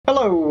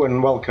Hello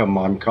and welcome,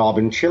 I'm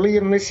Carbon Chili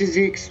and this is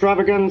the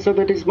extravaganza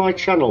that is my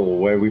channel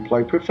where we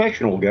play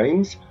professional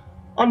games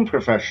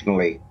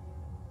unprofessionally.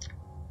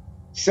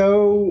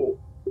 So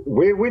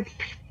we're with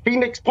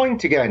Phoenix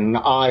Point again.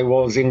 I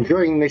was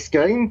enjoying this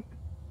game,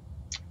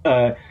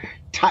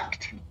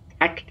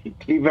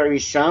 tactically very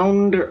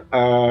sound.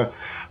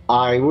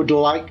 I would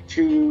like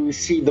to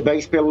see the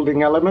base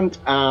building element,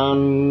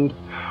 and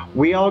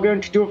we are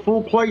going to do a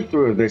full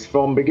playthrough of this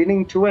from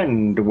beginning to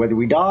end, whether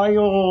we die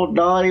or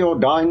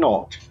die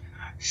not.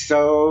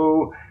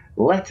 So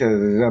let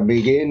us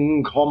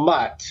begin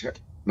combat.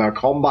 The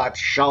combat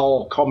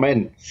shall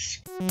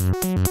commence.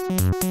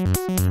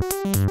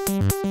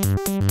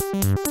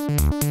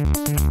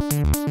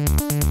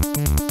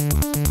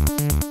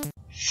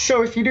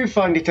 So if you do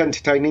find it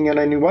entertaining in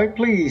any way,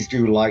 please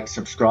do like,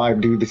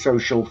 subscribe, do the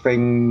social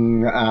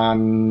thing,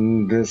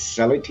 and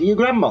sell it to your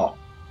grandma.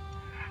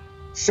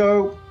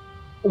 So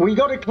we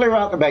got to clear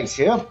out the base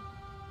here.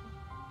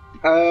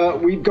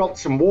 We've got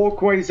some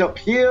walkways up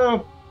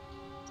here.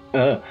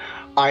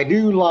 I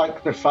do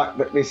like the fact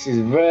that this is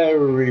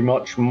very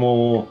much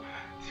more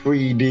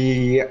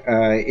 3D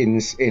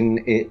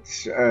in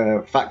its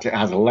fact it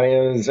has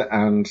layers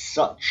and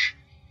such.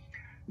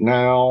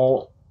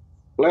 Now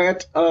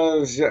let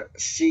us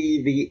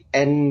see the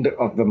end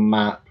of the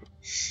map.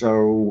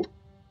 So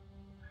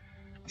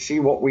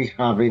see what we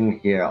have in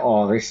here.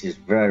 Oh, this is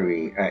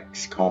very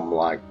XCOM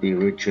like the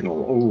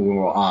original.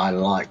 Oh, I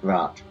like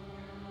that.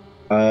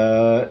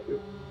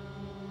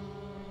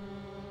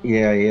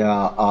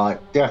 Yeah,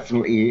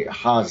 definitely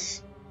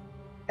has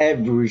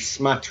every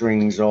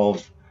smatterings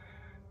of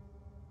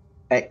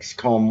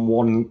XCOM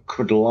one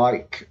could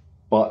like,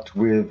 but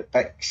with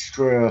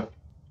extra,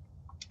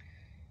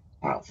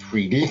 well,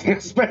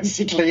 3D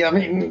basically. I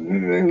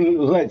mean,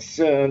 let's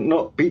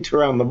not beat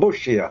around the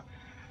bush here.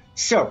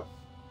 So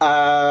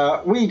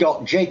we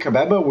got Jacob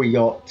Ebber, we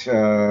got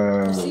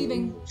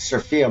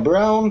Sophia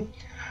Brown,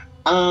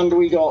 and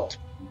we got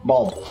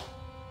Bob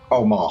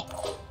Omar.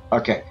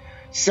 Okay,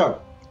 so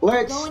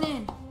let's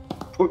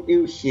put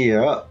you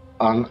here,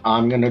 and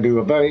I'm going to do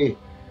a very...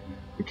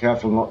 Be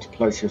careful not to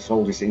place your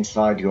soldiers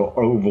inside your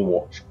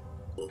Overwatch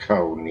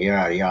cone.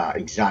 Yeah,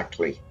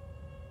 exactly.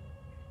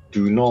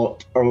 Do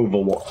not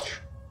Overwatch.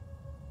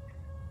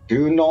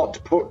 Do not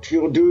put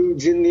your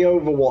dudes in the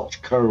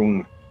Overwatch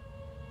cone.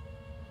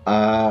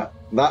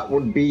 That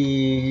would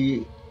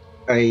be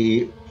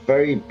a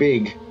very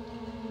big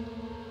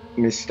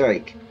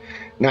mistake.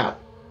 Now,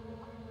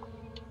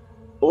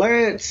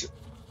 let's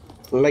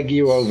leg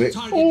you over.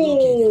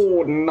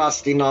 Oh,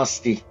 nasty.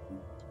 Nasty.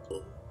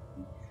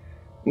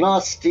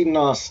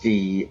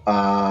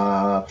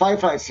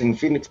 Firefighters in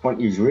Phoenix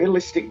Point use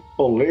realistic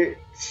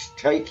bullets,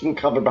 taking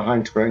cover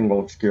behind terrain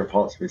while obscure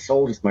parts of the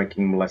soldiers,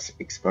 making them less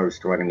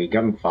exposed to enemy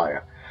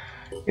gunfire.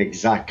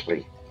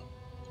 Exactly.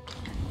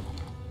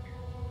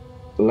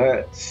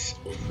 Let's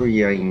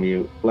free aim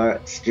you.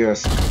 Let's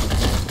just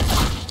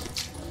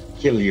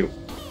kill you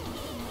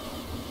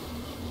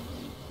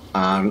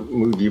and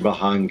move you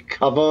behind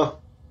cover.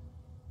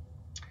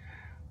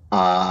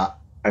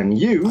 And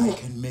you... I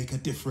can make a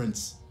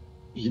difference.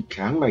 You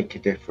can make a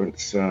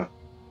difference, sir.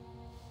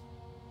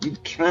 You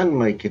can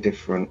make a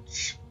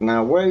difference.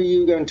 Now, where are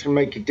you going to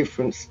make a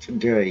difference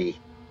today?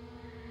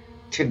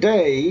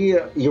 Today,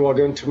 you are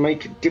going to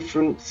make a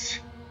difference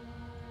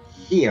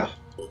here.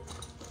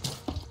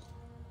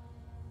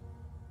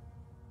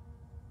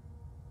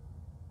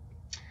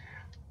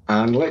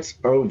 And let's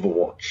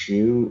Overwatch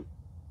you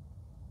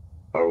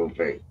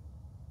over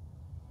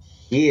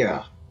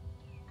here.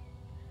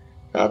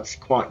 That's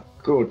quite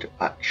good,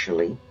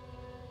 actually.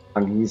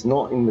 And he's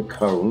not in the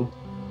cone.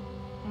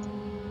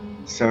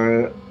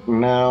 So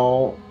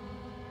now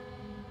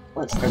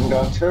let's end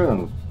our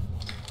turn.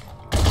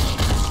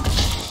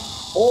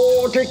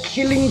 Oh, they're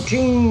killing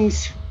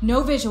things!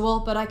 No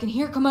visual, but I can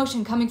hear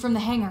commotion coming from the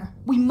hangar.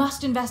 We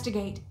must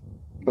investigate.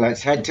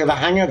 Let's head to the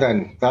hangar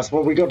then. That's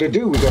what we got to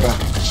do. We got to...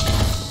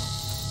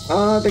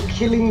 they're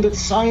killing the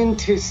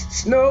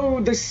scientists.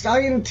 No, the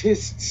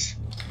scientists.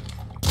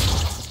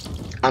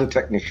 And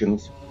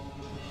technicians.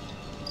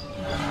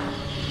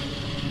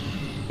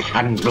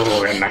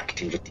 Pandora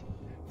activity.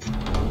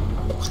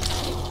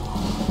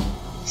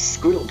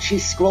 Squelchy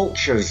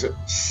squelchers.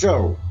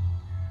 So,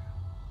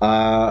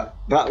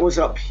 that was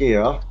up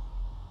here.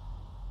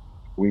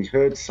 We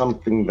heard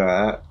something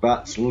there.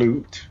 That's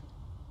loot.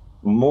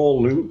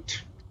 More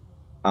loot.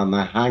 And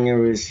the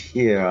hangar is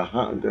here.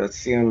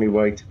 That's the only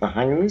way to the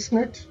hangar, isn't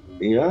it?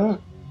 Yeah.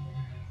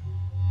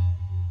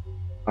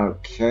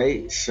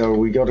 Okay, so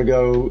we got to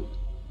go.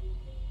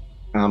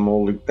 And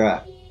more loot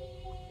there.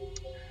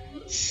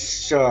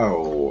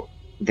 So,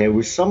 there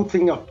was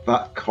something up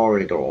that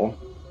corridor,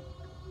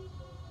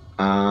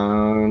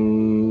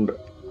 and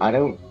I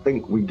don't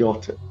think we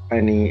got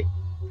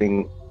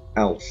anything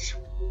else.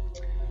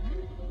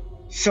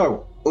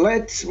 So,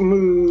 let's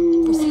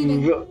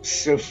move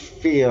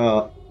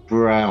Sophia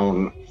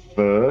Brown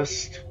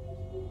first.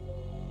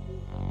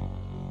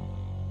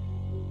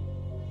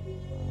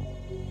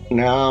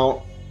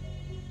 Now,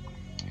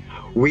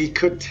 We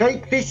could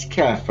take this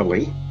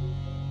carefully,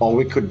 or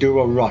we could do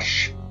a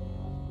rush.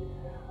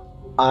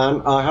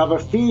 And I have a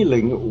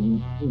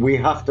feeling we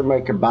have to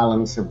make a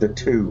balance of the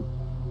two.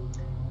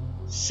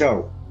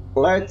 So,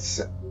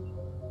 let's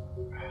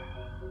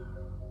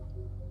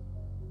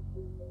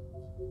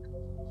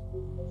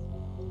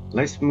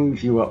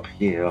move you up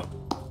here.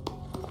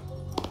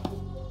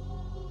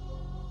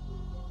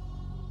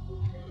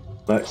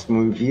 Let's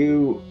move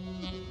you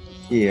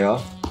here.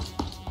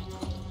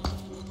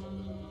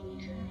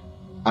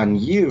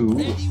 And you...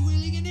 Ready,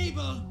 willing, and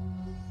able.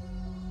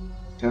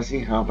 Does he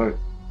have a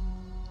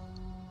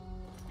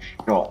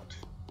shot?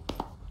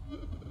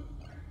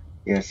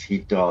 Yes, he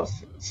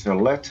does. So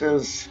let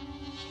us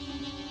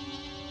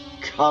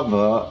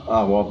cover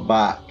our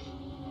back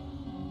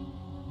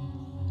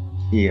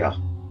here.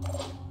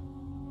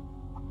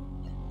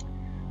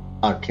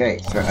 Okay,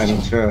 so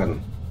end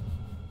turn.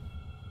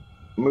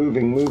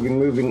 Moving, moving,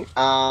 moving.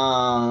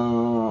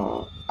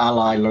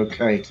 Ally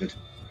located.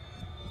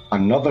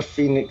 Another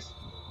Phoenix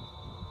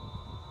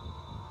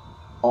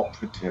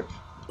operative.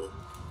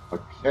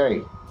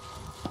 Okay.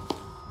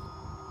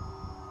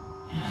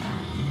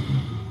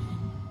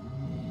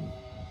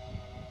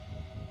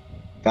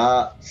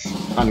 That's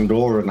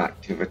Pandoran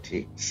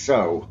activity.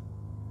 So,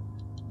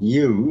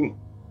 you...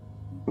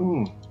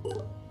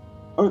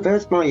 Oh,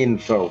 there's my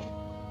info.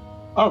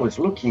 I was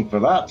looking for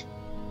that.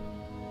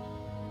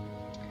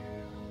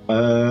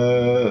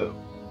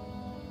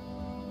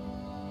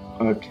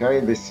 Okay,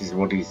 this is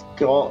what he's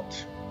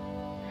got.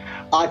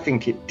 I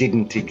think it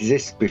didn't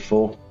exist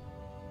before.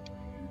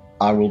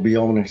 I will be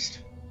honest.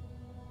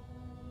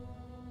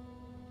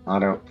 I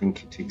don't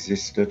think it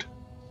existed.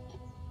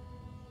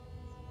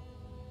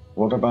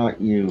 What about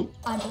you?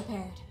 I'm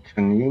prepared.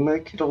 Can you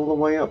make it all the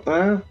way up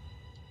there?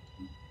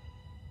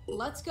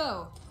 Let's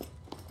go.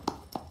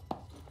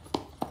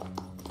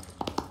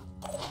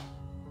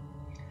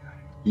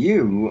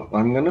 You,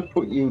 I'm going to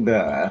put you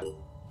there,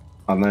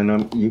 and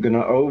then you're going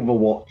to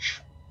overwatch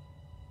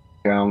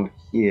down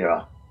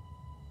here.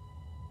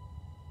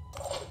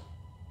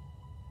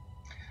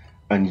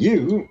 And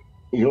you're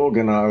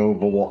going to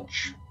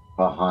overwatch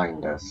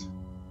behind us.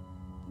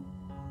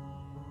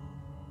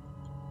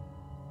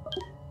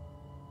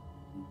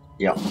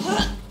 Yep.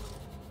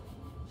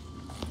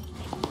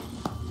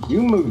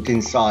 You moved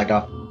inside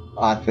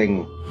our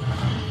thing.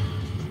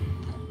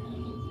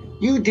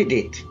 You did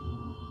it.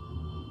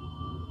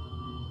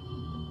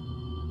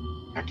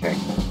 Okay.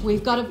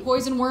 We've got a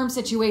poison worm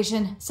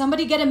situation.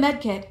 Somebody get a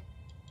medkit.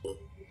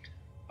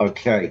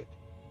 Okay.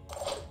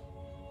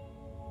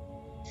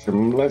 So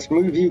let's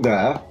move you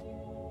there.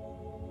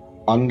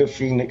 Under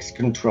Phoenix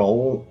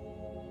control.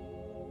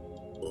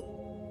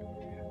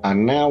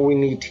 And now we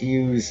need to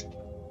use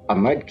a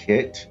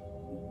medkit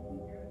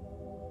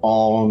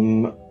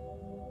on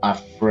a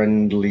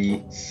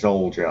friendly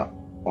soldier.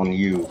 On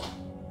you.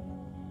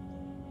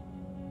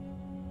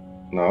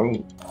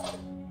 No.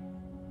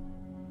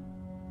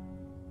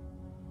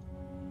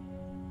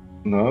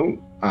 No.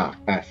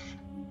 F.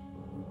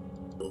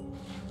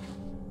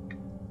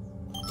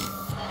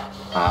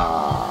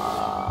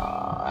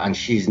 And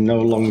she's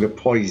no longer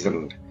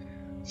poisoned.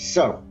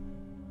 So,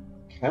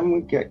 can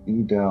we get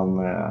you down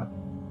there?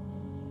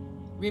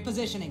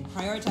 Repositioning.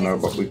 Prioritize. No,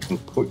 but we can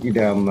put you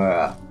down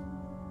there.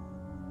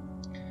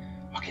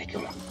 Okay,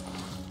 come on.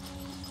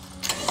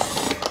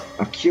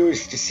 I'm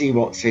curious to see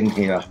what's in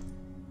here.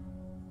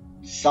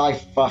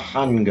 Cypher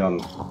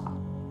handgun.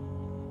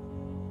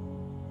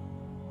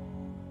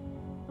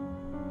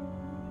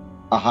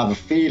 I have a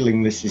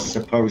feeling this is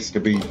supposed to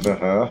be for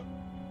her.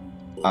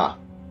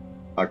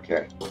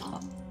 Okay.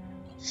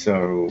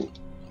 So,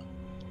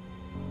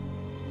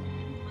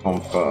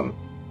 confirm.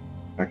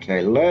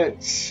 Okay,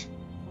 let's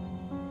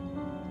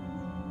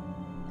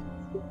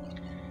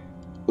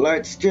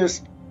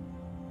just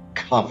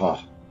cover.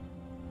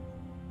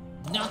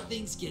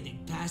 Nothing's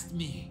getting past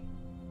me.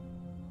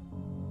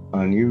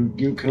 And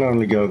you can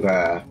only go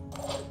there.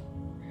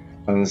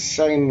 And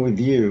same with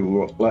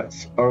you.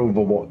 Let's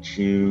overwatch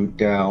you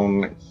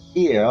down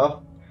here.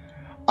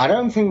 I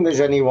don't think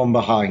there's anyone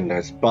behind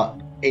us, but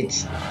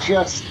it's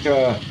just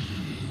a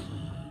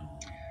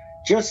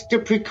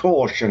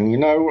precaution, you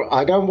know.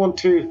 I don't want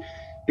to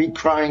be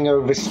crying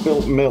over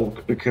spilt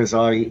milk because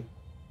I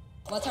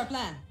What's our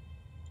plan?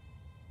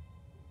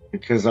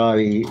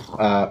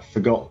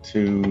 Forgot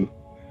to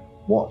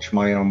watch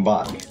my own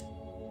back.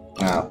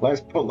 Now,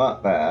 let's put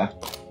that there.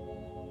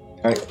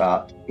 Take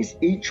that. Is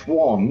each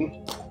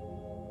one...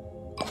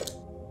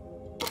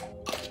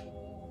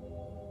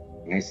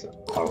 Is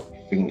a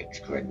Phoenix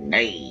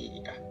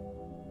grenade.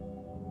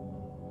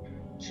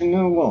 Do you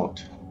know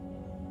what?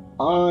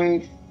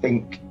 I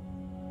think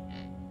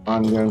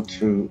I'm going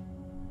to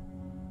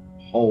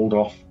hold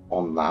off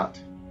on that.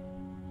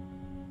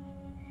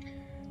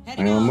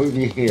 And I'll move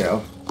you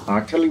here.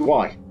 I'll tell you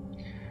why.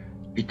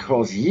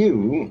 Because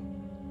you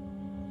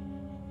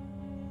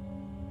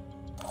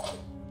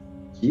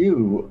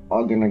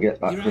are gonna get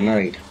that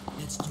grenade.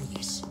 Let's do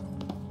this.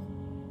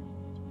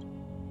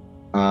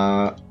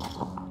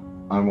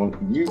 I want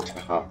you to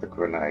have the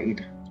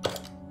grenade.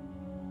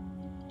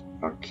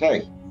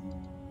 Okay.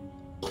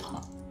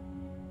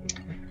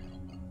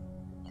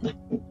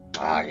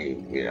 I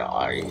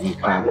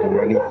can't do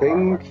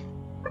anything.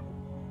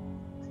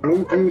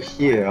 Move you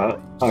here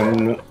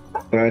and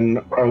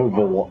then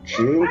overwatch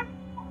you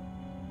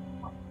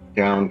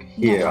down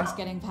here. Nothing's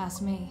getting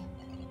past me.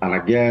 And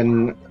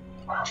again,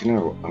 do you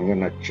know, I'm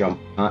gonna jump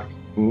back.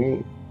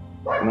 No,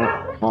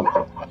 can't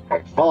jump back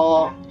very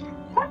far.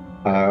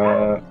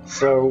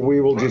 So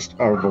we will just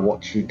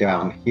overwatch you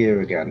down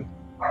here again.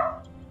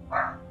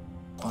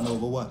 On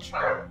overwatch.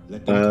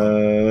 Let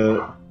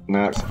them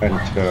Now it's end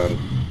turn.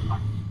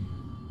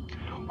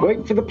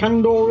 Wait for the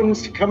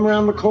Pandorans to come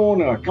around the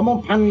corner. Come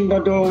on,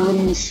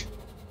 Pandorans.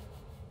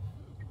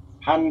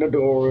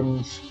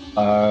 Pandorans.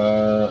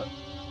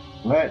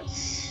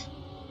 Let's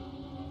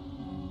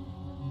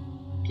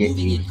get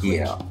you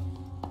here.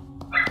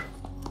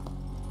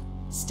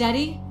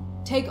 Steady,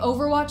 take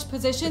overwatch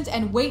positions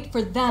and wait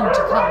for them to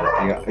come.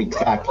 Yeah,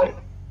 exactly.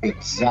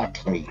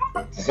 Exactly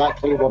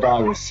what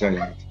I was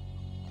saying.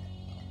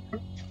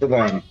 To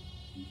them.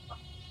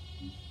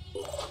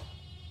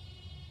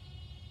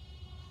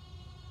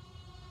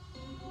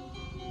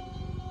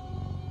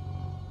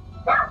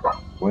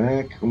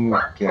 Where can we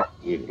get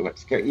you?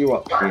 Let's get you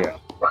up here.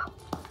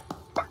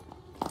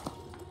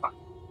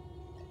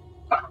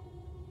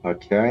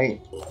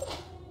 Okay.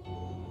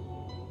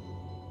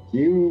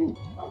 You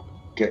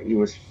get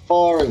you as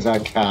far as I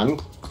can.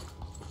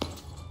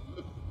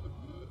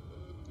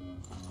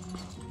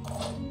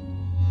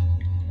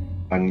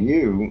 And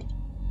you,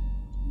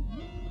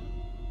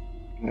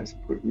 let's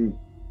put you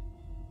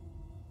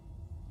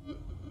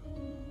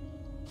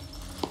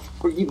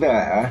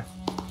there.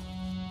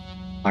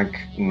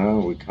 No,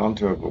 we can't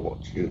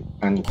overwatch you.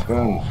 And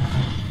turn.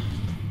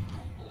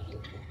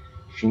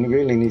 She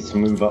really needs to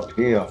move up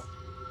here.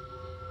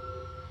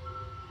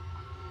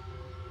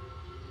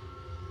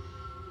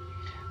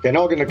 They're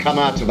not going to come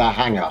out of that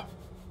hangar.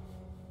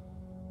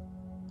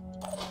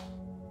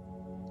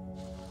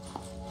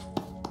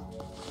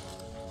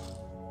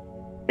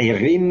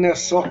 Irina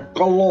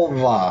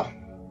Sokolova.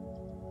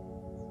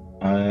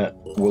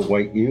 We'll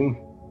wait you.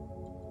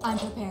 I'm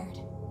prepared.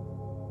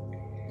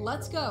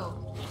 Let's go.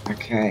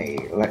 Okay,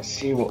 let's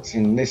see what's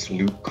in this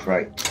loot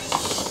crate.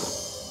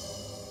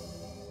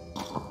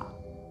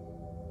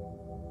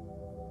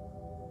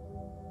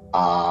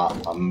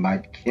 A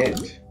med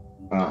kit.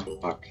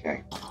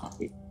 Okay.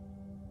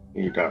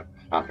 You don't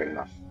have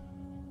enough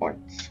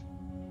points.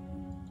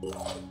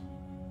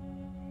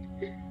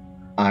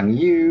 And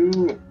you,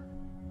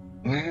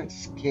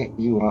 let's get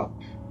you up.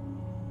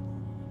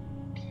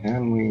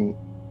 Can we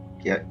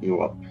get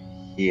you up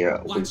here?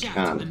 Watch we out,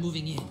 can. I'm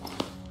moving in.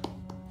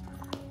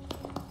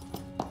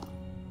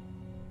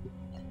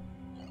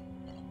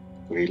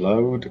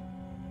 Reload.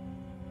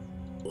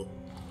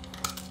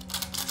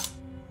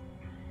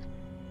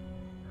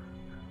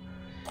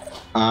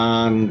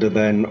 And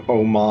then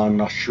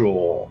Oman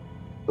Ashore.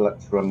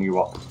 Let's run you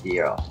up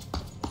here.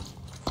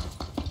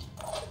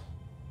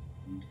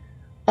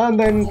 And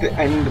then the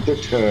end of the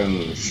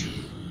turns.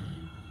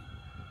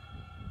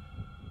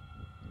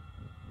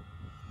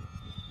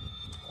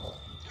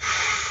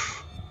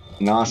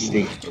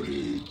 Nasty.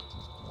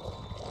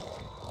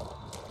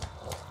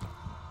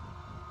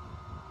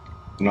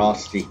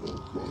 Nasty.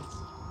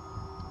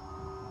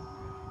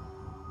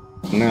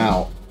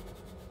 Now.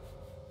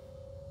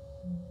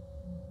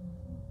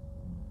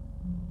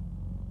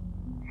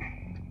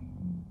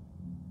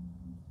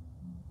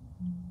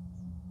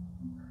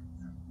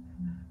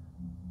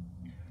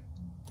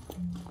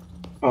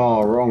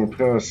 Oh, wrong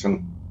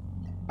person.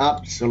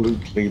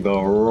 Absolutely the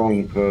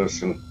wrong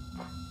person.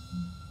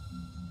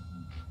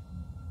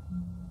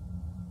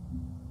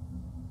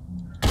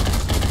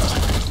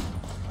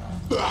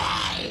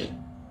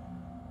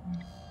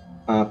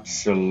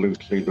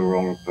 Absolutely the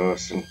wrong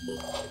person.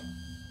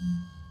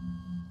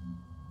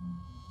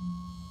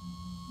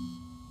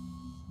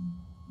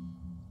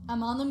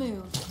 I'm on the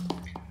move.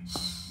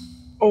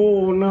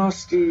 Oh,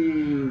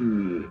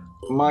 nasty.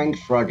 Mind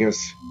fraggers.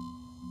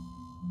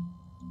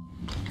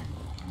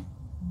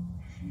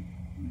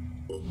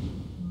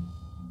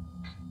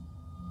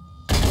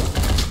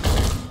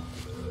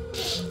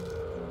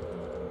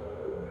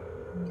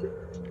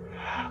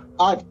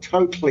 I've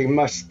totally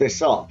messed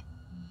this up.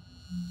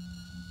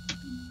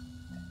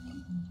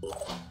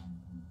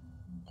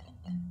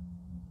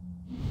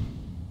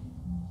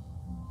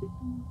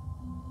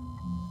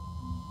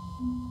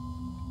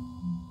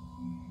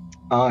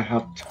 I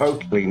have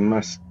totally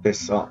messed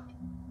this up.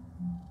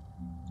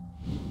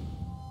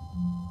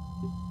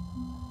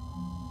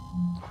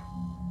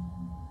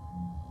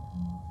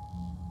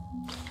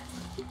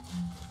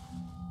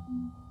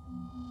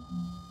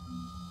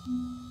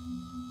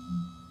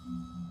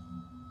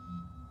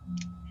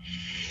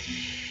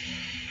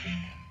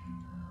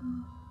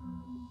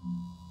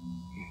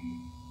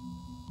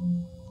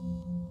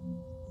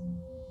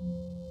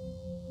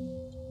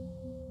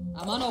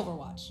 I'm on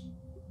Overwatch.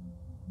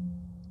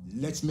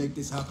 Let's make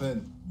this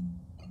happen.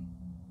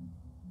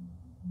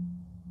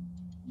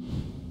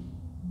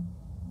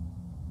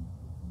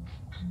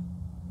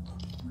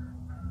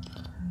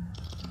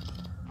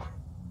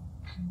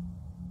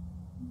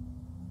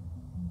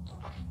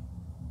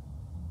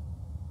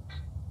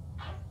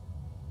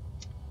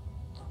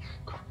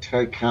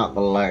 take out the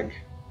leg.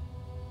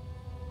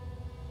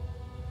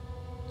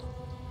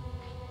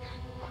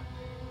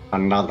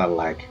 Another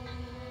leg.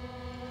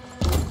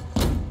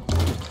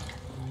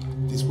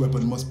 This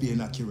weapon must be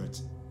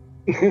inaccurate.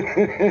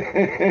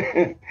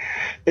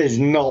 It's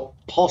not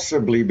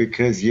possibly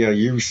because you're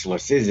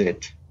useless, is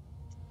it?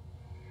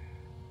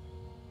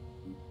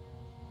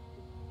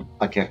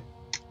 Okay,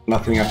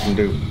 nothing I can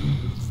do.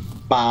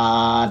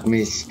 Bad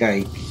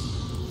mistake.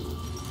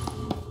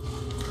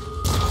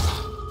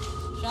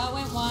 Shot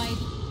went wide.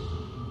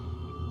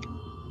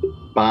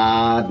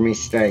 Bad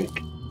mistake.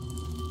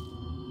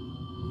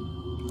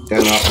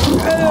 Turn up.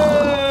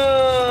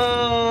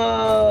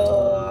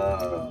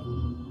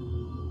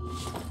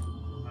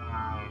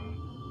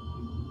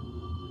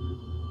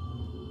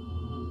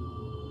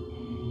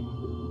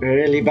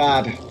 Really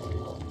bad.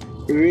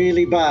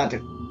 Really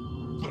bad.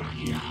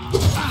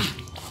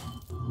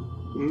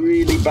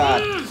 Really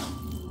bad.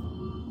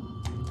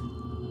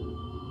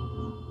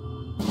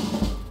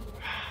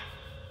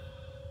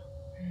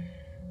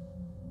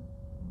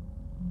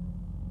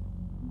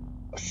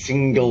 A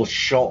single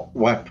shot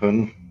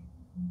weapon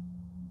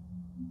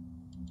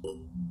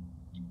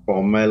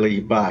or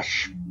melee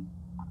bash.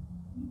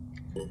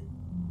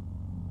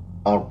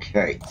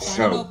 Okay,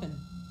 so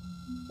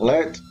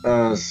let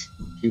us.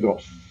 You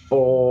got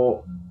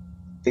 4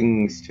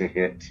 things to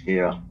hit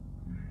here.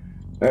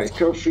 Let's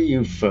go for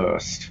you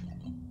first.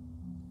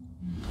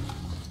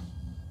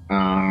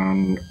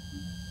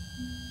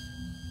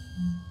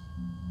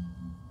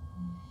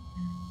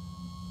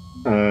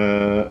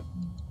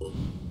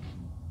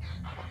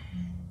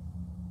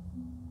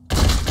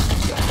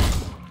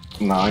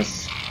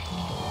 Nice.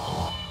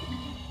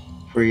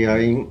 Free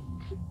aim.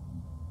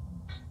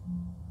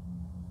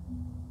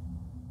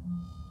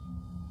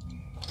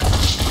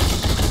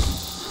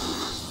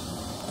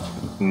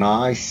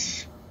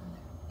 Nice.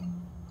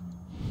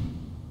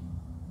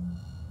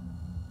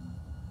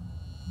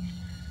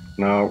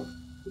 No.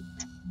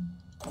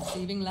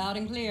 Receiving loud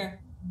and clear.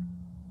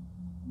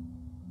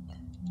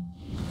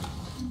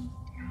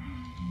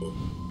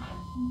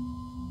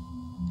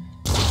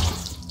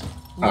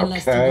 One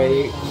less to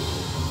Okay. go.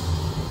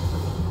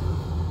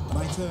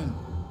 My turn.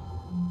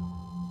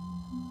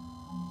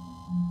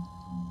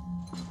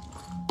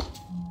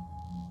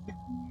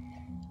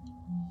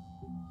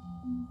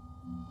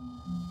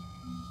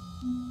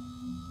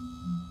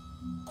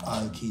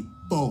 I'll keep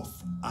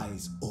both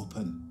eyes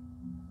open.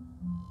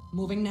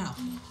 Moving now.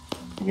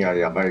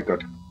 Yeah, very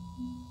good.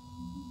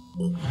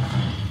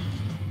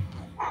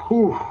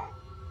 Whew.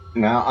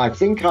 Now, I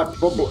think I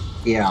probably...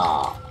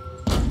 Yeah.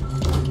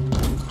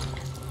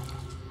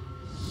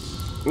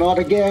 Not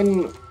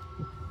again.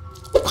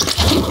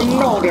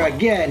 Not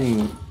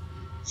again.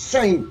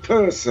 Same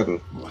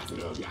person.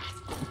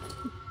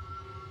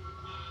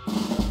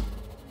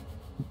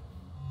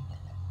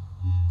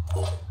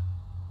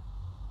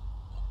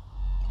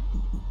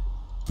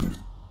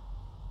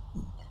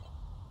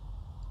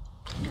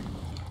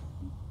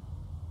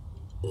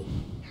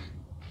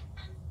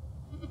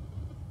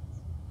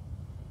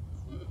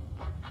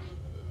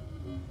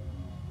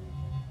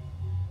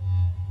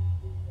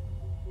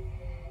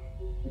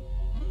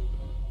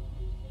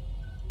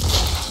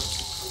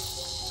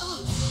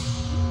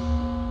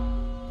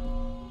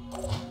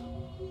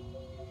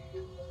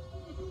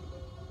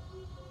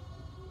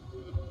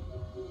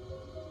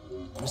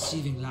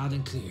 Receiving loud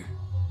and clear.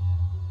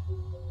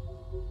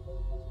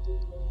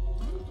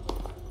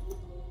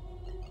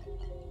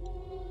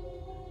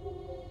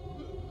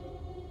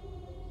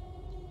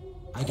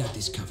 I got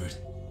this covered.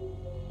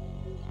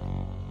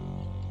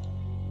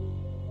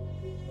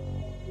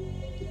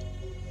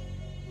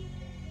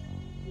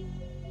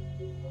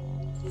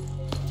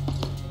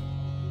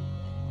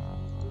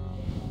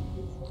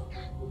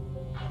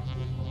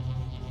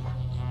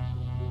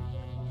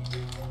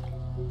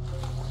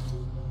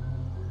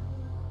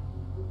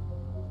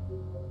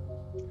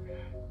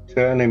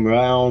 Turn him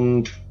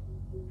round.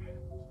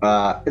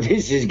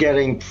 This is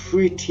getting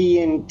pretty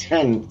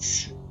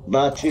intense.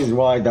 That is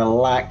why the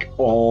lack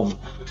of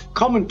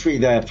commentary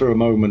there for a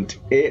moment.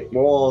 It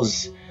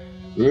was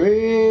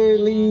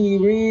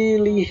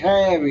really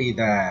hairy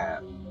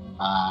there.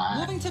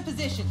 Moving to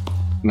position.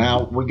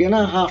 Now, we're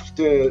gonna have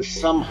to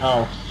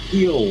somehow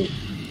heal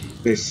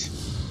this.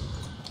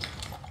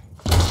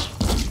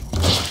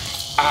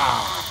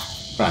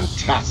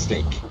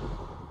 Fantastic.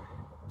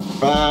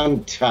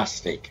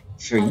 Fantastic.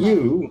 So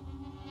you,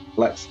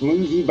 let's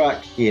move you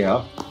back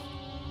here.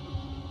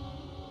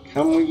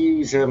 Can we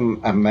use a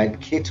med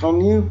kit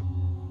on you?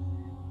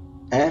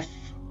 F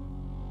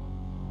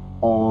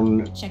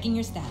on Checking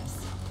your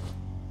status.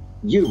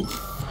 you.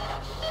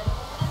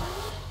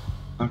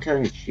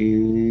 Okay,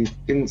 she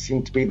didn't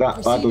seem to be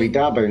that badly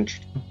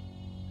damaged.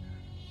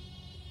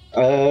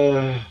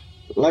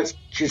 Let's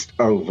just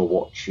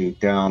overwatch you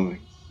down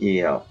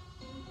here.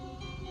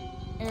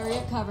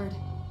 Area covered.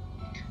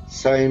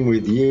 Same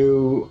with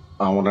you.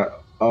 I want to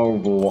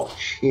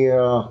overwatch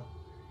here.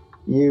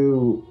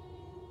 You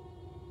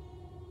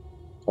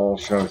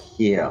also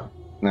here.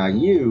 Now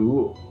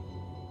you,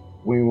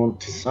 we want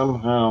to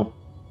somehow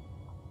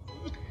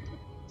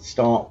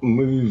start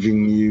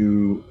moving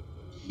you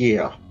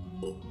here.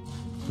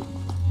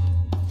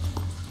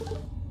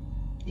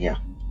 Yeah.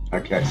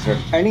 Okay, so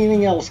if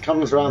anything else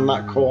comes around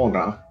that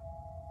corner,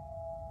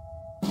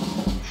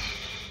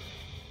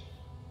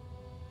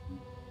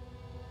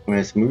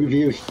 let's move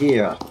you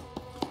here.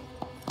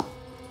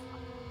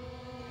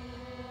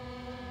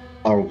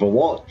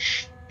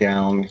 Overwatch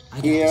down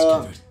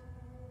here.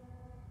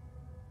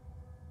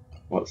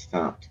 What's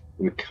that?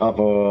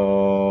 Recover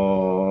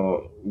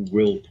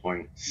will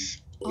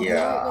points. I'll Yeah,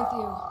 bear it with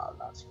you.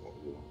 that's what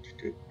we want to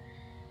do.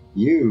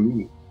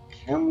 You,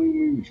 can we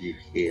move you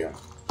here?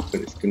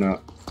 But it's gonna.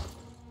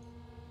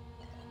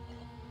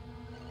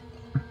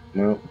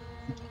 No.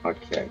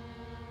 Okay.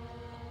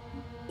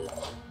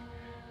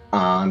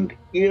 And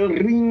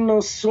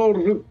Irina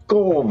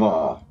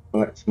Sorokova.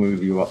 Let's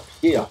move you up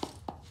here.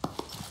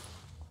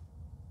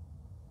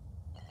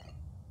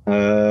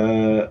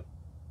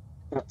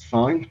 That's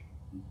fine.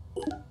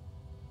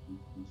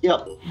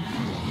 Yep.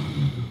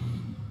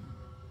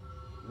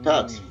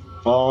 That's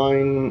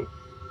fine.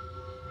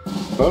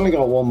 I've only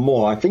got one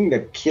more. I think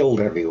they've killed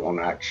everyone,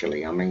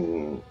 actually. I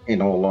mean,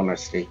 in all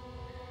honesty.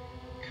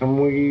 Can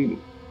we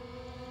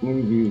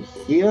move you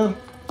here?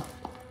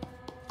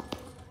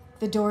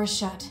 The door is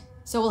shut,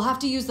 so we'll have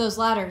to use those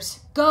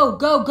ladders. Go,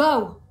 go,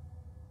 go!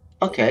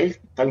 Okay,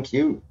 thank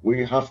you.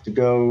 We have to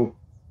go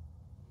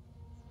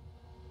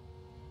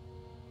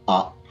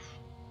up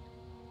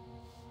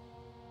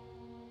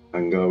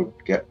and go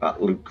get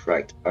that loot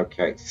crate.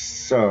 Okay,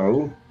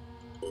 so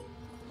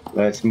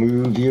let's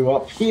move you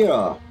up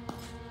here.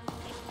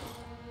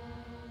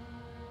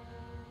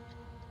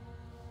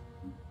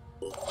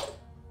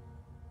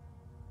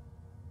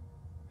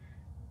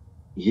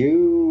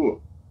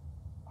 You,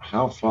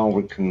 how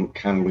far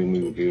can we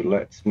move you?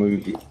 Let's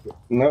move you.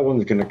 No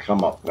one's going to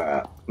come up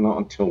there, not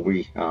until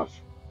we have.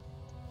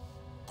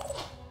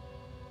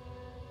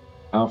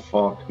 How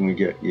far can we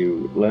get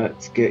you?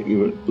 Let's get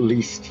you at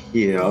least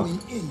here.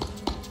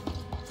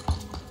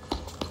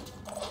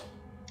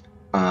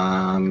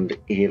 And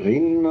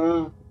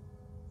Irina,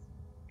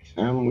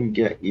 can we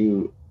get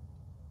you?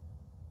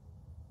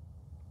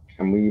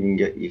 Can we even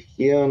get you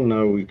here?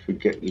 No, we could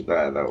get you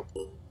there though.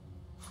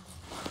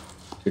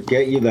 Could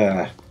get you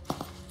there.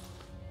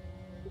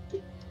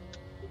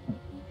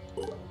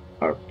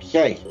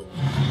 Okay.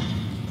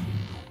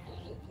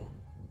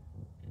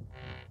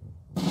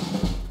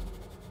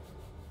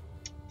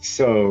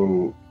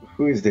 So,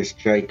 who is this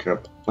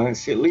Jacob?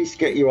 Let's at least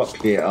get you up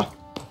here.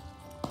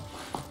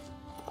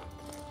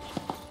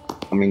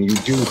 I mean, you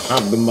do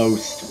have the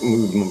most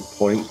movement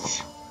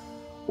points.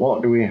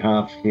 What do we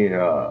have here?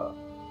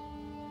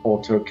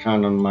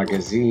 Autocannon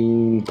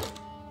magazine,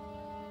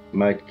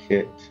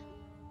 medkit.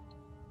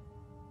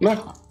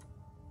 No.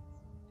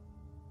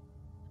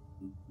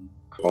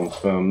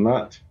 Confirm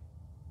that.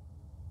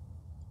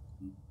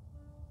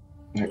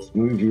 Let's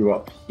move you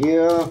up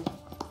here.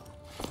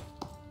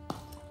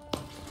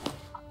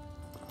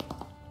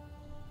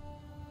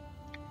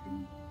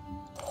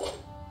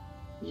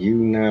 You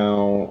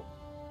now,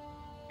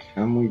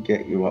 can we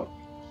get you up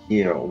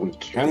here? We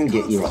can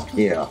get you up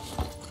here.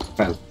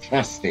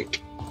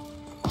 Fantastic.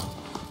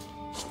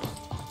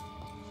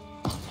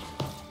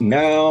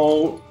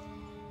 Now,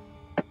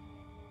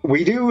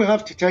 we do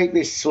have to take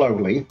this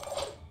slowly.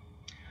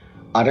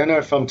 I don't know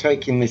if I'm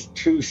taking this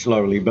too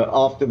slowly, but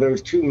after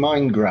those two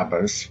mind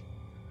grabbers,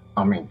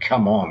 I mean,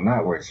 come on,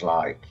 that was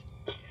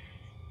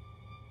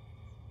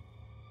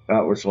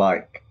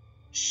like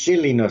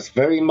silliness,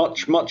 very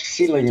much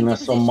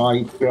silliness on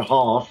my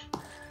behalf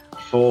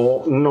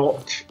for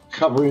not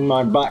covering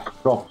my back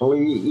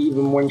properly,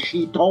 even when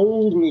she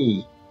told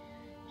me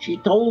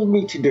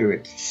to do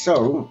it.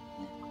 So,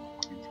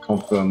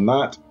 confirm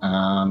that,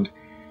 and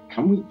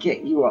can we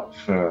get you up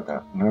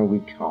further? No, we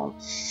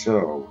can't.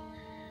 So,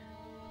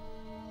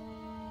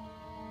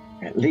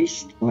 at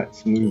least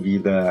let's move you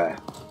there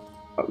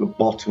at the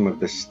bottom of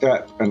the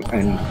step and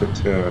end the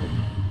turn.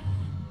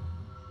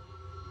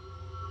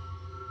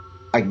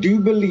 I do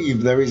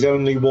believe there is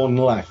only one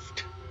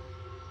left.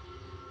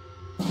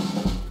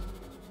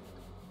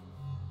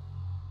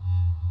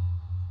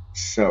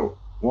 So,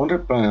 what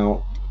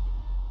about...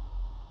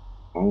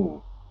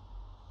 Oh.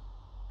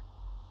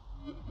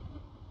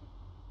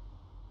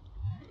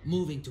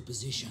 Moving to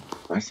position.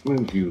 Let's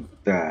move you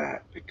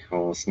there,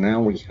 because now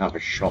we have a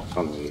shot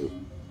on you.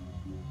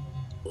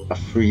 A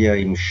free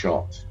aim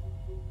shot.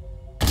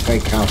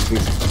 Take out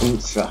his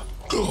pincer.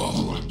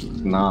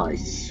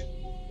 Nice.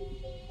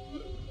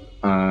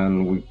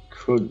 And we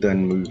could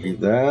then move you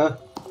there.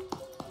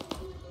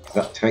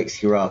 That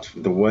takes you out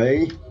of the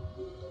way.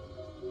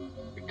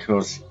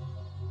 Because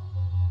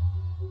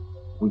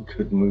we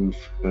could move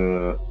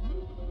her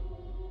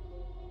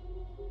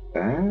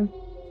there.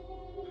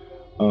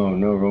 Oh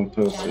no, wrong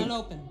person.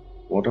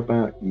 What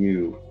about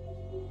you?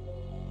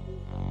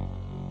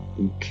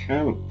 You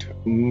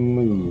can't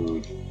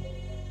move.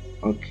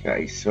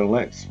 Okay, so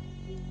let's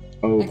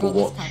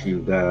overwatch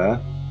you there.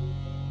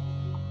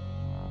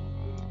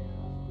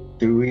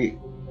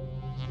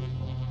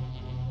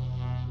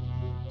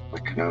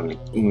 can only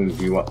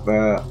move you up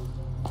there,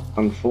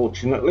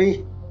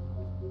 unfortunately.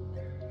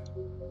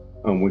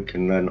 And we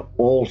can then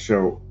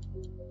also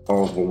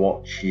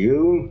overwatch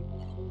you.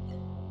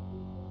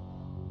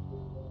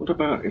 What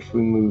about if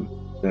we move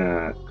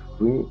there? Could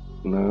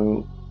we?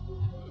 No.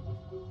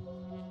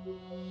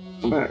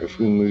 What about if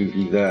we move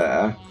you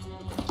there?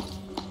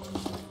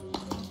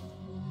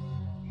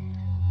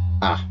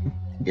 Ah,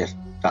 yes,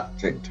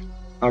 that's it.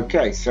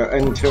 Okay, so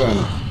end turn.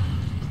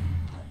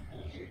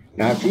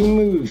 Now if he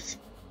moves...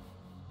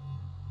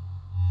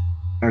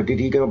 Oh, did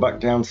he go back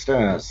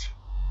downstairs?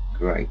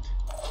 Great.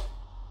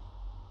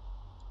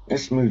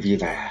 Let's move you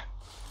there.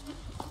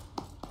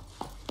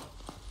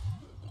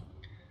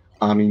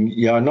 I mean,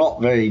 you're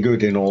not very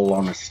good in all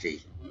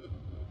honesty.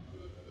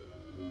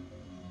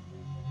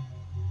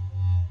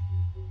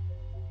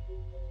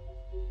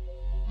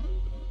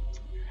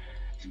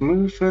 Let's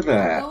move her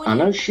there. I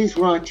know she's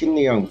right in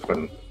the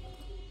open,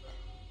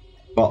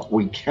 but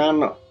we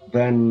can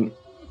then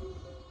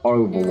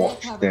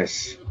overwatch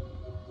this.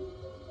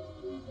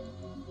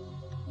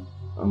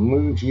 I'll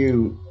move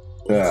you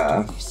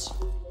there.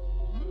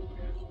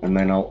 And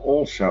then I'll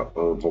also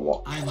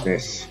overwatch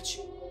this.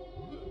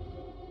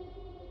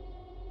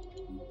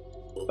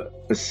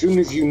 As soon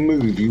as you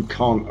move, you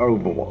can't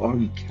overwatch. Oh,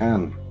 you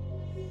can.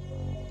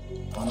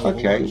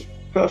 Okay,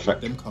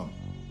 perfect. Let them come.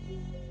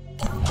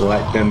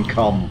 Let them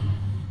come.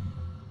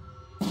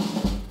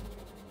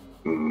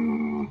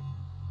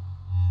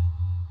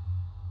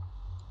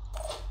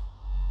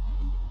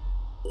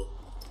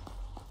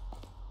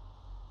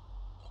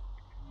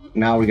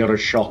 Now we got a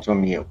shot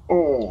on you.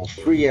 Oh,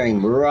 free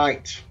aim,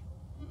 right.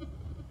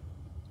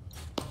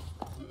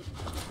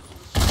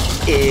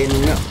 In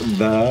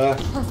the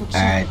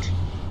head.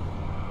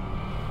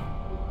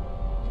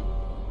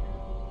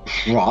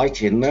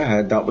 Right in the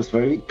head. That was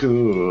very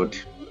good.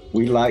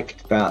 We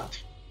liked that.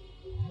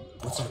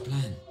 What's our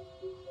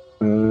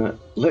plan?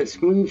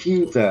 Let's move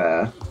you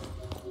there,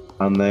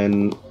 and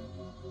then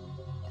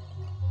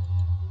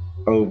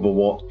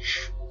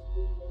overwatch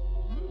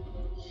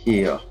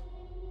here.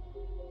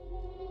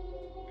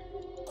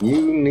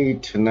 You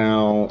need to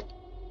now.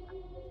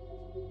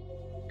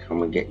 Can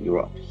we get you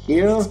up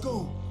here? Let's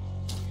go.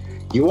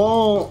 You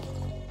are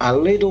a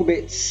little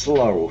bit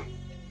slow.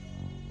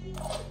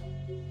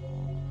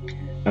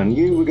 And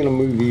you, we're going to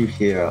move you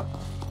here.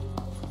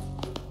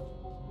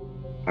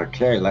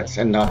 Okay, let's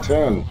end our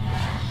turn.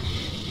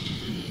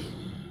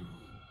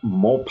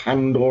 More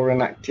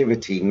Pandoran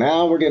activity.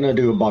 Now we're going to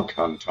do a bug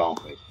hunt,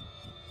 aren't we?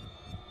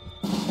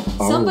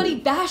 Somebody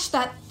bashed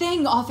that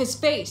thing off his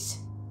face.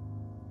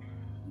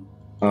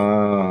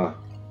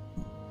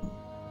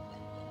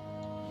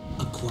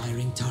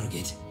 Acquiring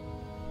target.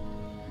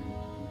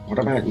 What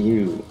about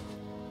you?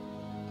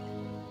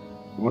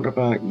 What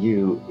about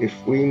you? If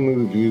we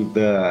move you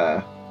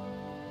there...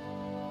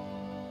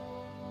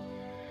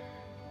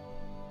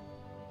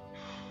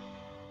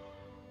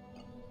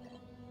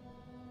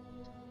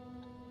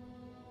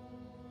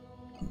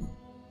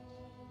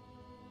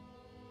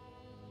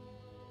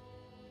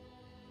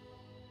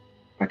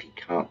 But he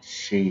can't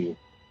see.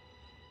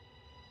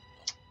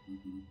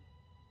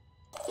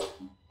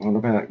 What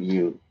about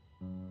you?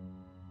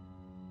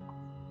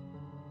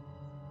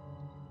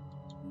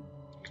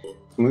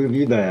 Move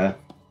you there.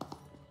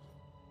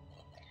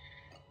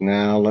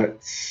 Now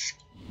let's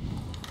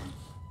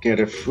get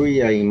a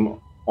free aim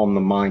on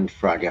the mind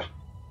fragger.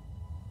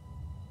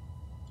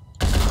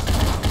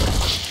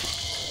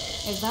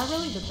 Is that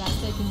really the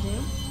best I can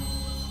do?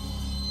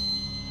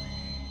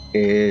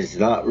 Is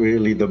that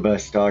really the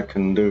best I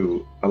can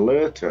do?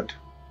 Alerted.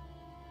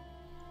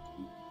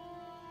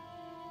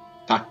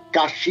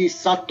 Takashi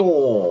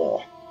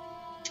Sato.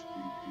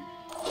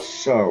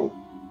 So,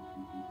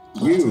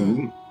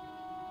 you...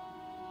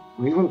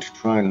 We want to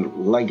try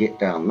and leg it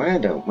down there,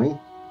 don't we?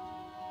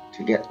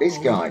 To get this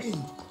guy.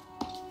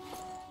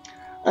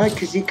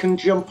 Because he can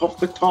jump off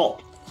the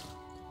top.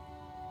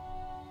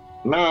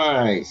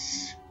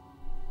 Nice.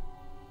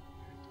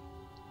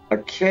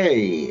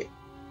 Okay.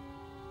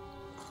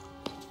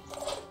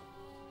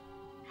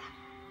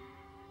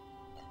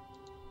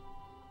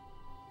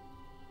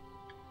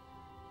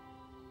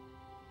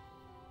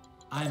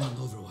 I'm on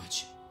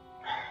Overwatch.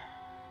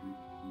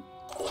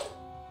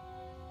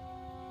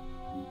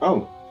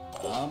 Oh.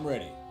 I'm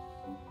ready.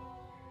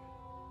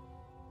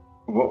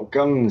 What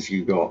guns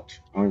you got?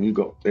 Oh, you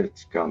got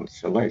this gun.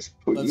 So let's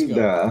put you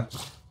there.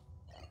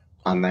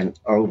 And then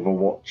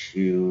overwatch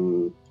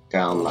you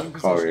down that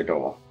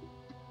corridor.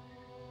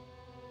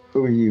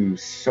 Who are you?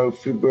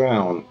 Sophie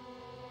Brown.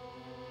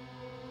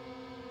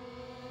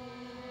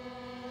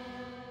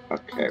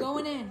 Okay. I'm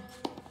going in.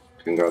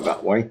 Can go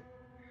that way.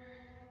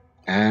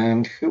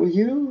 And who are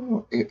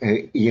you?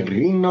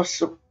 Irina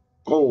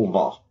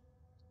Sokolova.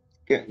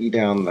 Get you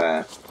down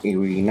there,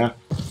 Irina.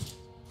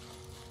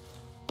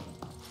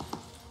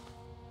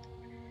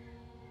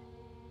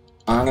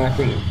 And I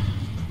think...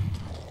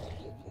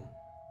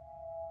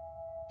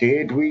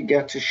 Did we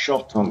get a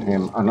shot on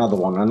him? Another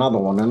one, another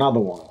one,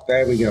 another one.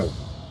 There we go.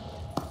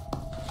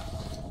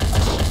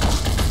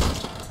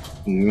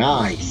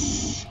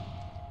 Nice.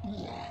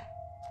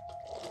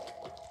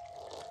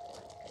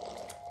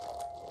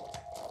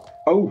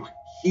 Oh,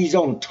 he's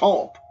on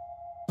top.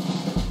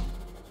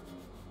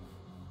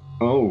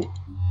 Oh.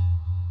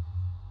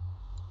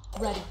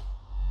 Ready.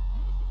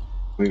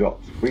 We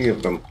got 3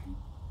 of them.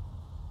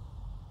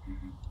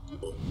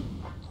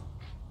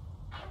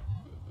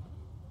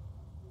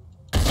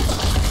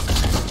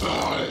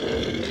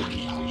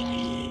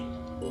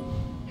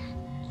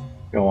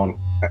 Go on.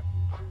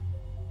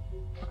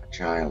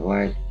 Giant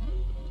leg.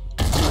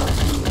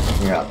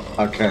 Yeah,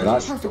 okay,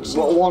 that's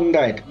one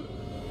dead.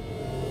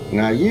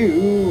 Now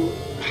you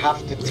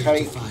have to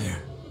take...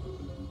 Fire.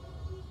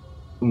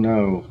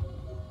 No.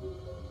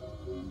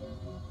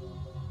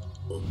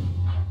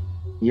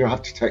 You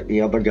have to take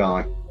the other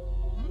guy.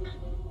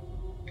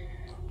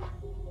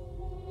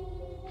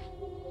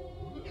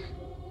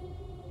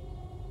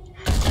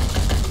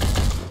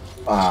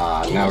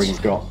 Ah, now he's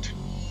got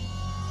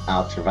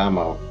out of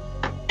ammo.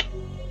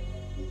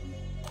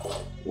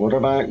 What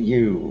about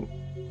you?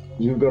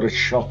 You got a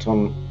shot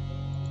on...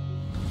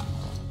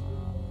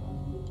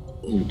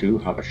 You do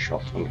have a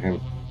shot on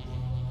him.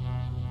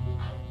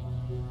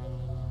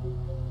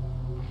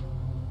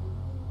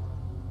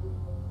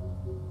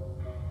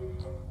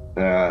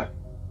 There.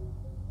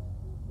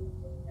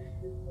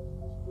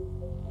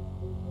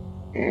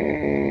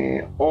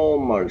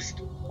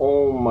 Almost.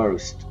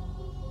 Almost.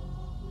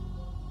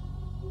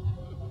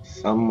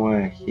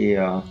 Somewhere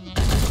here.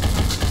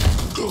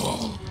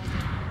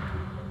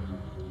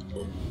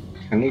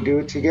 Can he do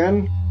it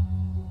again?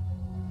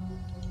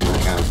 He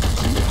can.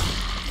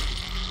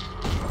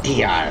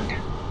 Dead.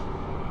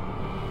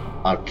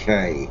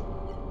 Okay.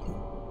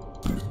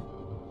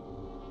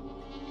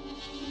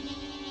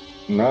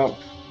 Nope.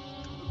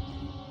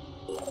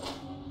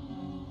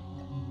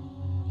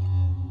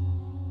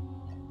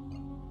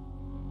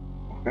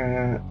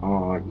 Where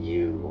are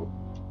you?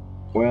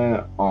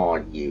 Where are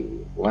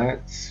you?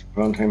 Let's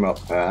run him up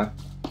there.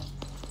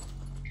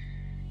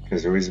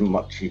 Because there isn't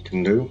much he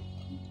can do.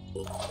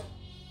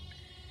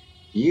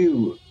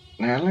 You,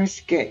 now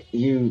let's get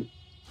you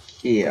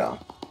here.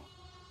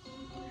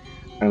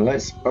 And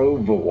let's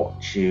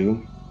overwatch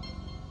you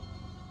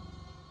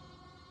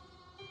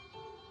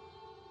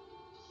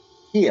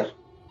here.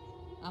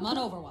 I'm on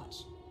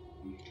Overwatch.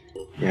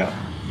 Yeah.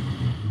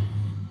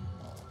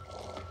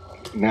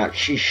 Now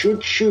she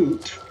should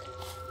shoot.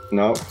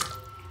 No.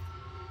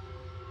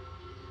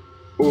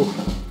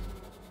 Oof.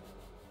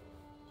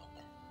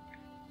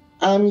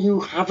 And you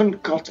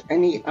haven't got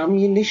any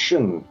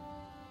ammunition.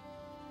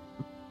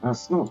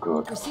 That's not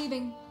good.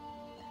 Receiving.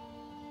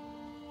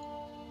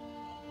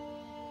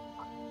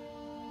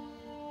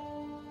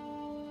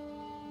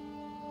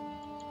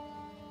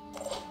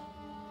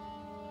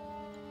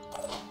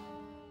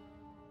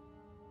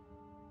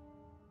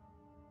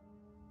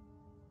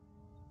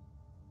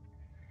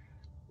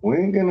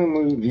 We're gonna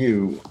move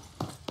you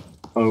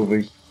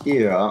over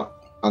here,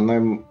 and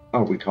then...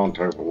 Oh, we can't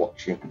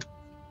overwatch you.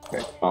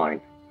 Okay,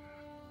 fine.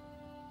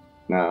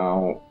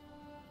 Now,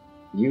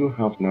 you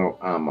have no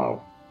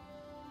ammo.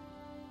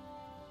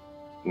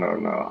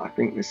 No, I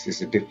think this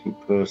is a different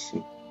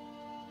person.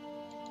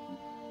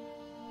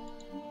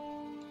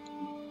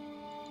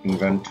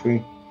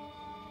 Inventory.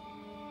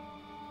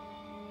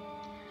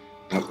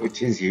 No,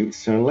 it is you.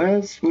 So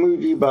let's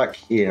move you back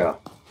here.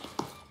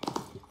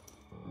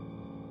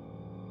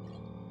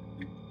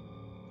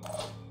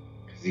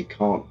 Because he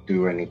can't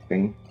do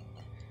anything.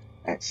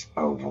 Let's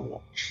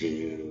overwatch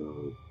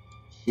you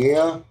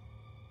here.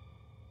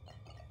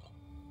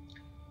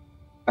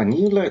 And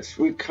you let's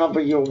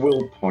recover your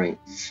will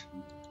points.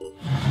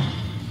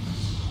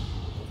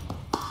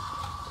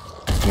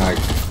 Nice.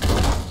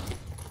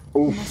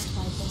 Oof. Must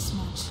fight this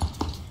much.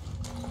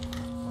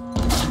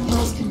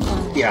 Kills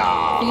confirmed.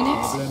 Yeah.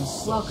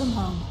 Phoenix, welcome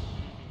home.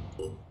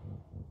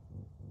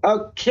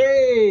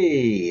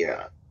 Okay.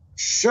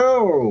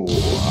 So,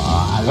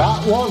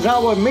 that was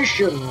our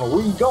mission.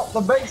 We got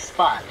the base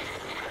back.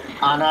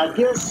 And I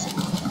guess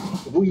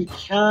we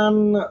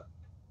can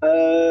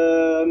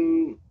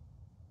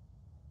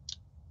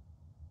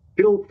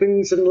build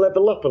things and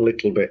level up a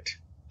little bit,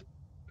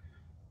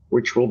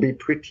 which will be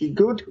pretty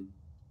good.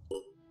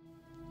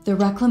 The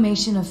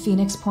reclamation of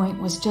Phoenix Point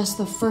was just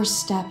the first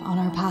step on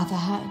our path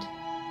ahead.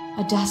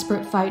 A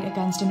desperate fight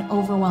against an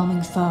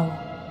overwhelming foe,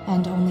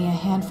 and only a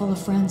handful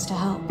of friends to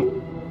help.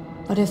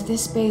 But if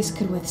this base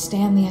could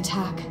withstand the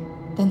attack,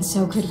 then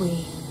so could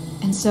we,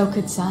 and so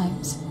could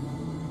Symes.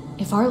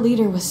 If our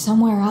leader was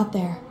somewhere out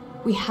there,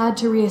 we had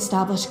to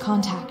re-establish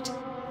contact,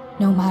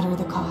 no matter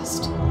the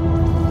cost.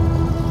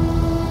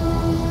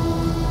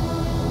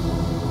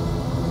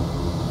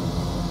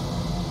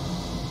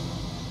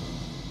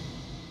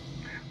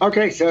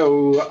 Okay,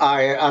 so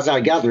as I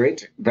gather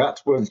it,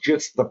 that was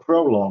just the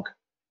prologue.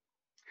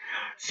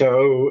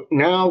 So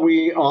now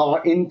we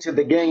are into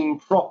the game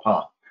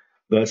proper.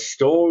 The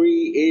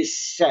story is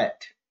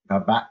set. The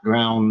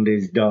background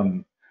is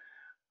done.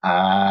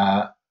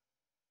 I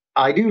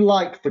do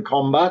like the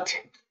combat.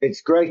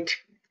 It's great.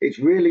 It's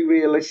really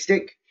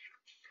realistic.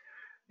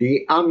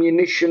 The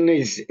ammunition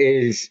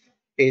is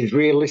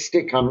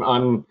realistic.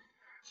 I'm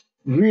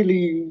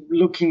really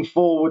looking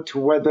forward to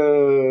whether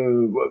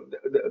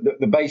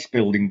the base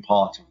building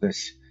part of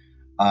this,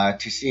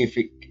 to see if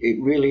it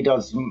really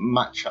does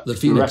match up The to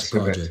the Phoenix rest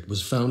of it. Project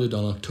was founded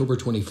on October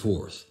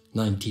 24th,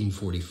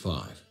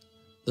 1945.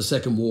 The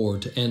Second War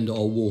to end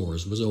all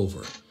wars was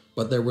over,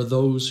 but there were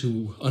those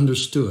who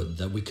understood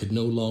that we could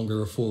no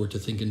longer afford to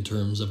think in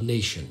terms of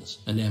nations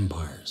and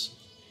empires.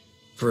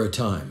 For a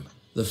time,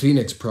 the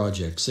Phoenix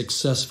Project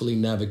successfully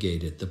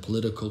navigated the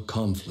political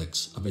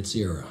conflicts of its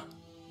era.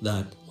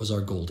 That was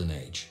our golden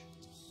age.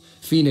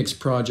 Phoenix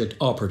Project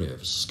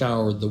operatives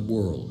scoured the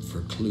world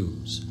for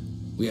clues.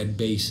 We had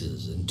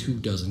bases in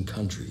 24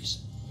 countries.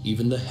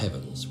 Even the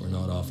heavens were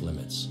not off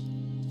limits.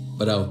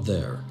 But out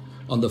there,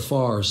 on the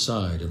far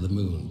side of the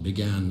moon,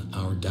 began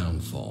our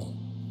downfall.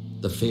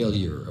 The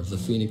failure of the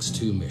Phoenix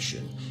 2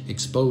 mission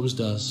exposed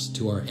us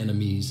to our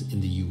enemies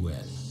in the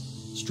UN.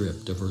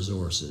 Stripped of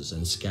resources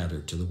and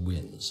scattered to the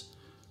winds,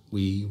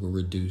 we were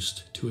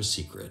reduced to a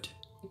secret,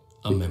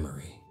 a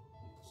memory.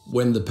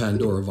 When the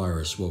Pandora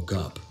virus woke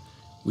up,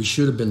 we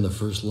should have been the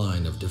first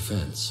line of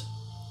defense.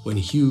 When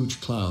huge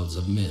clouds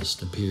of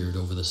mist appeared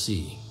over the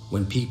sea,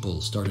 when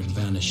people started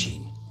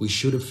vanishing, we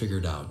should have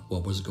figured out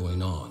what was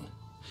going on.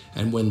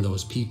 And when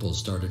those people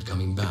started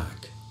coming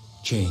back,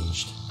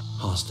 changed,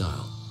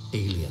 hostile,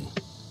 alien,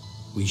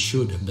 we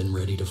should have been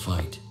ready to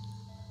fight,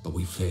 but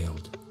we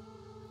failed.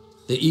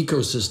 The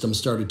ecosystem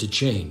started to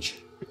change,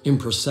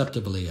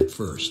 imperceptibly at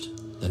first,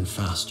 then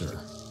faster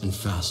and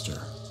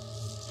faster.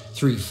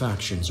 3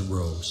 factions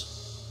arose.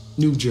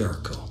 New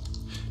Jericho,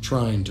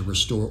 trying to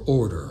restore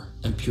order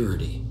and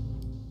purity.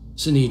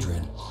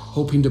 Sanhedrin,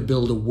 hoping to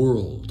build a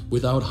world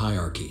without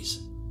hierarchies.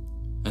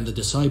 And the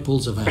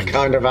Disciples of Anarchy, A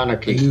kind of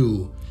anarchy. a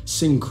new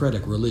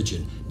syncretic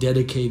religion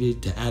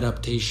dedicated to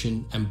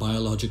adaptation and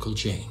biological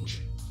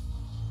change.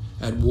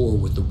 At war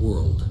with the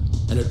world,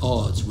 and at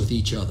odds with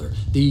each other,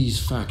 these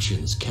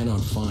factions cannot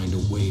find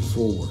a way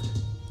forward.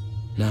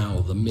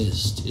 Now the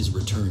mist is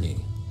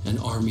returning, and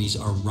armies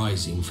are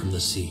rising from the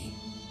sea.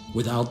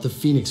 Without the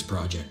Phoenix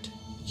Project,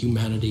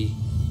 humanity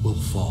will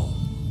fall.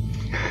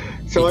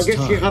 So It's I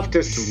guess you time have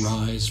to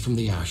rise from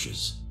the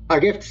ashes. I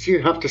guess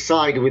you have to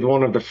side with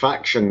one of the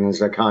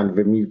factions, a kind of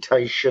a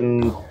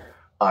mutation,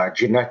 a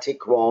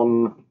genetic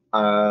one.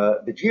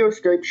 The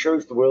geoscape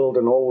shows the world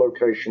and all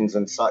locations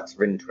and sites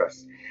of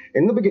interest.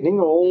 In the beginning,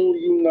 all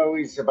you know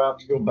is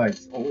about your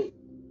base.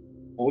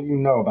 All you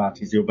know about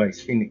is your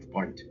base, Phoenix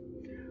Point.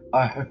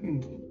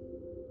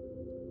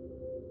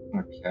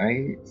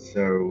 Okay,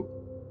 so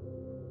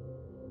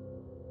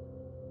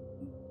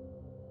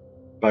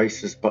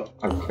bases, but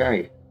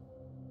okay.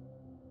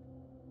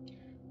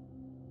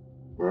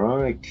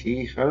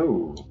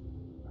 Righty-ho.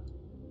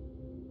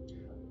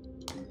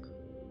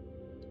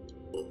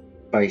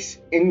 Base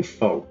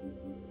info.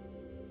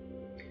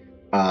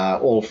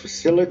 All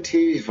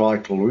facilities,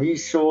 vital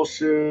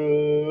resources.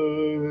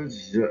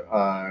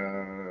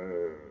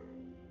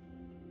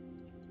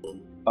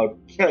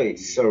 Okay,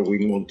 so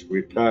we want to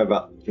repair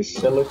that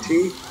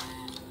facility.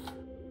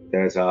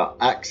 There's our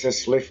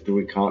access lift.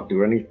 We can't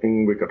do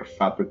anything. We've got a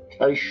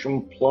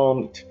fabrication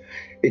plant.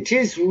 It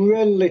is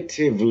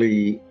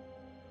relatively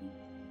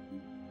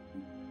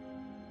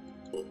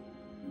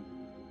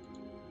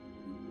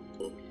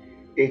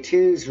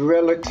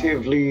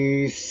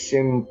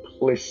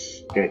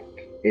simplistic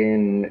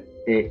in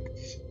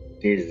its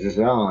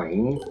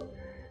design.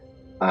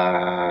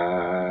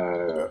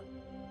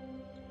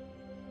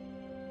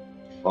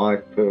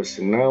 5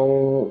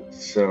 personnel,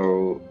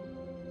 so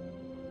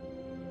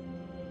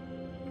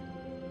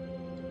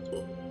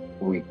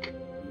we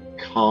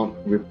can't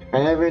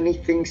repair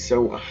anything.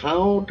 So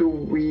how do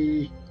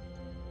we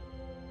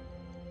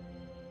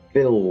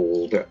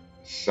build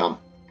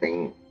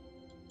something?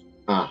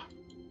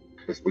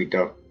 Because we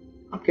don't,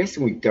 I'm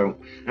guessing we don't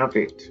have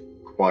it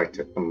quite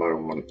at the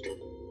moment.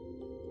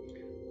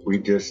 We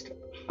just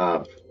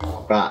have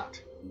that.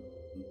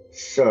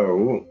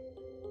 So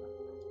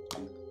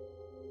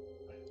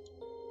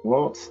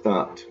what's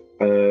that?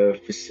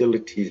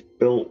 Facilities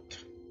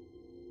built.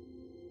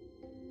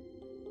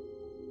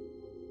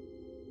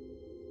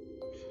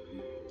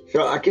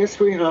 So I guess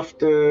we have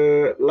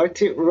to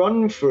let it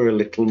run for a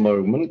little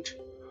moment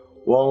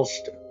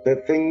whilst the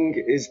thing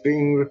is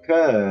being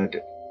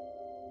repaired.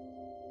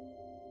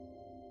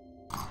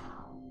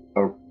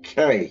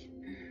 Okay.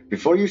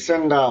 Before you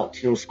send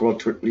out your squad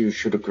to it, you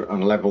should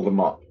and level them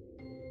up.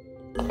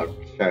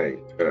 Okay,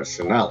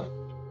 personnel.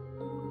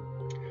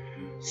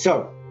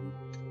 So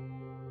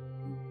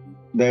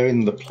they're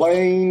in the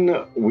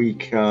plane. We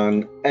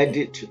can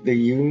edit the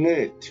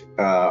unit.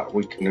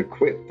 We can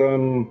equip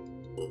them.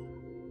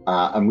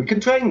 And we can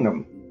train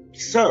them.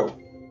 So,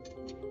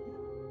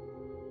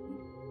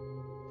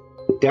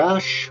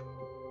 dash,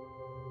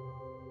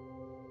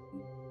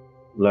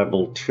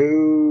 level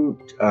 2,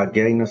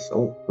 gain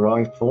assault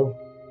rifle,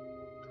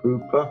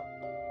 trooper,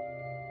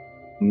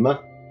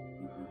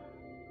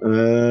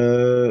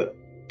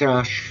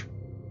 dash,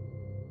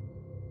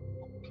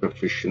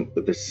 proficient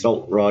with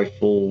assault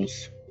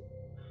rifles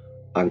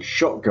and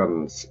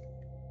shotguns,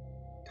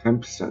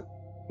 10%.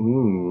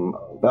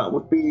 That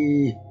would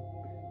be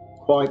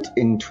quite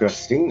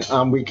interesting,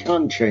 and we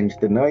can change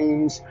the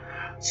names.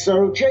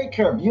 So,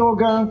 Jacob, you're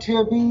going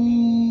to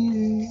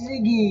be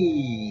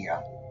Ziggy.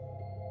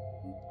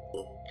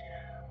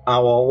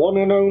 Our one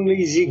and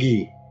only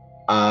Ziggy.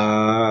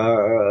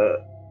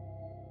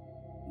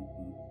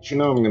 You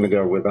know, I'm going to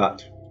go with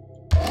that.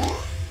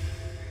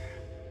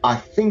 I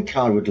think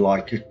I would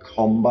like a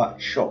combat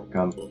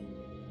shotgun.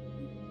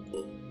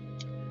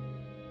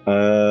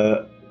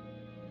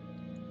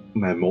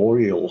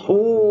 Memorial.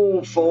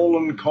 Oh,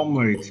 fallen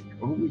comrades.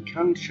 Oh, we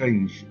can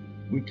change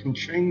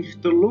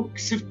the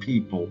looks of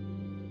people.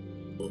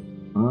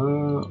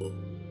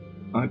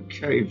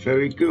 Okay,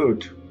 very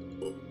good.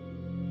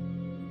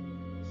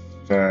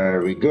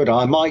 Very good.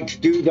 I might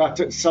do that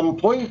at some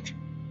point.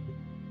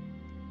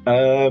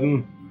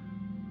 Here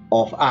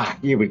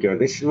we go.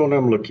 This is what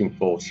I'm looking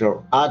for.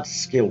 So add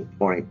skill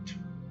point.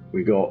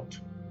 We got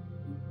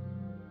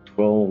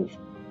 12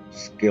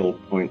 skill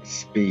point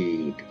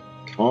speed.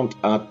 Can't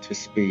add to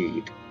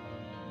speed.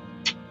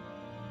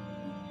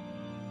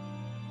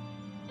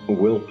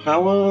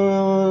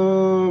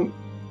 Willpower.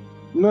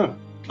 No,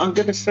 I'm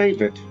gonna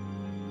save it.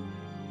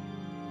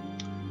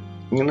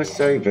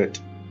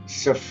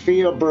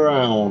 Sophia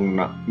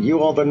Brown,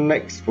 you are the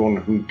next one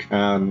who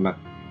can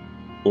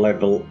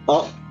level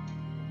up.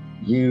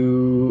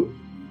 You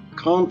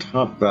can't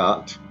have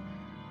that.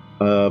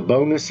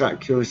 Bonus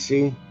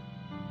accuracy.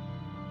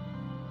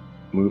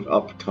 Move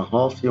up to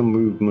half your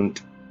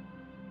movement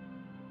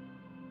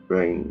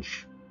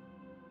range.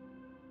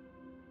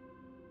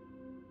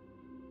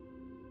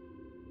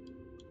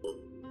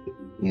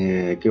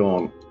 Yeah, go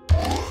on.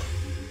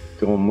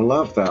 Go on, we'll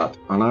have that.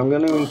 And I'm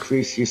going to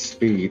increase your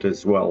speed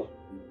as well.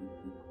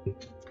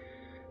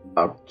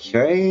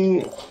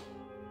 Okay.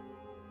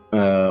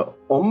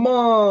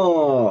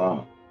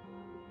 Omar!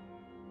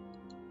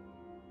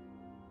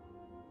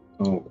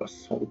 Oh,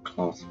 assault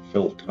class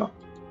filter.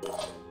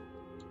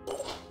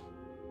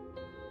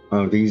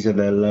 Oh, these are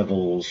their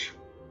levels.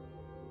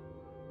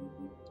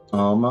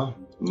 Armor,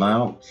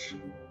 mounts,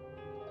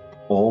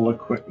 all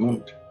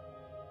equipment.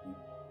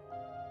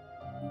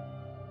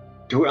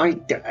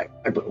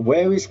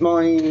 Where is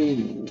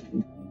my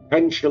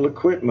potential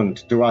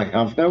equipment? Do I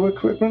have no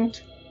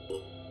equipment?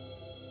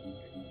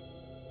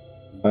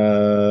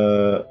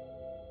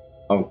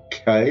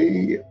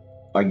 Okay.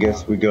 I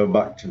guess we go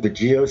back to the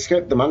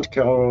geoscape, the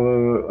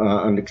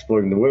Manticore, and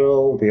exploring the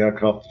world. The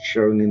aircraft is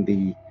shown in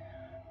the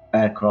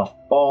aircraft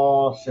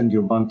bar. Send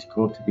your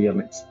Manticore to the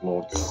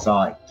unexplored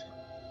site.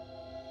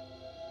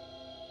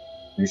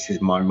 This is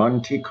my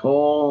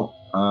Manticore,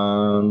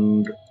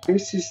 and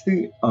this is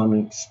the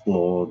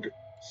unexplored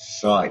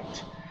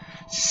site.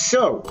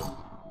 So,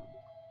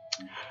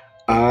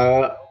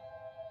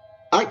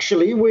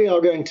 actually, we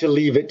are going to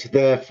leave it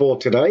there for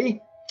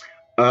today.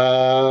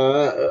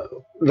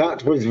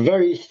 That was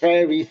very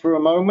hairy for a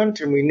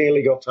moment, and we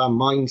nearly got our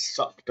minds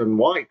sucked and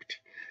wiped.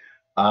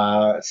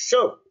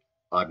 So,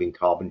 I've been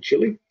Carbon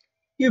Chili,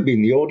 you've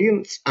been the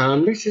audience,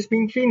 and this has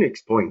been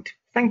Phoenix Point.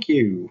 Thank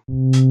you.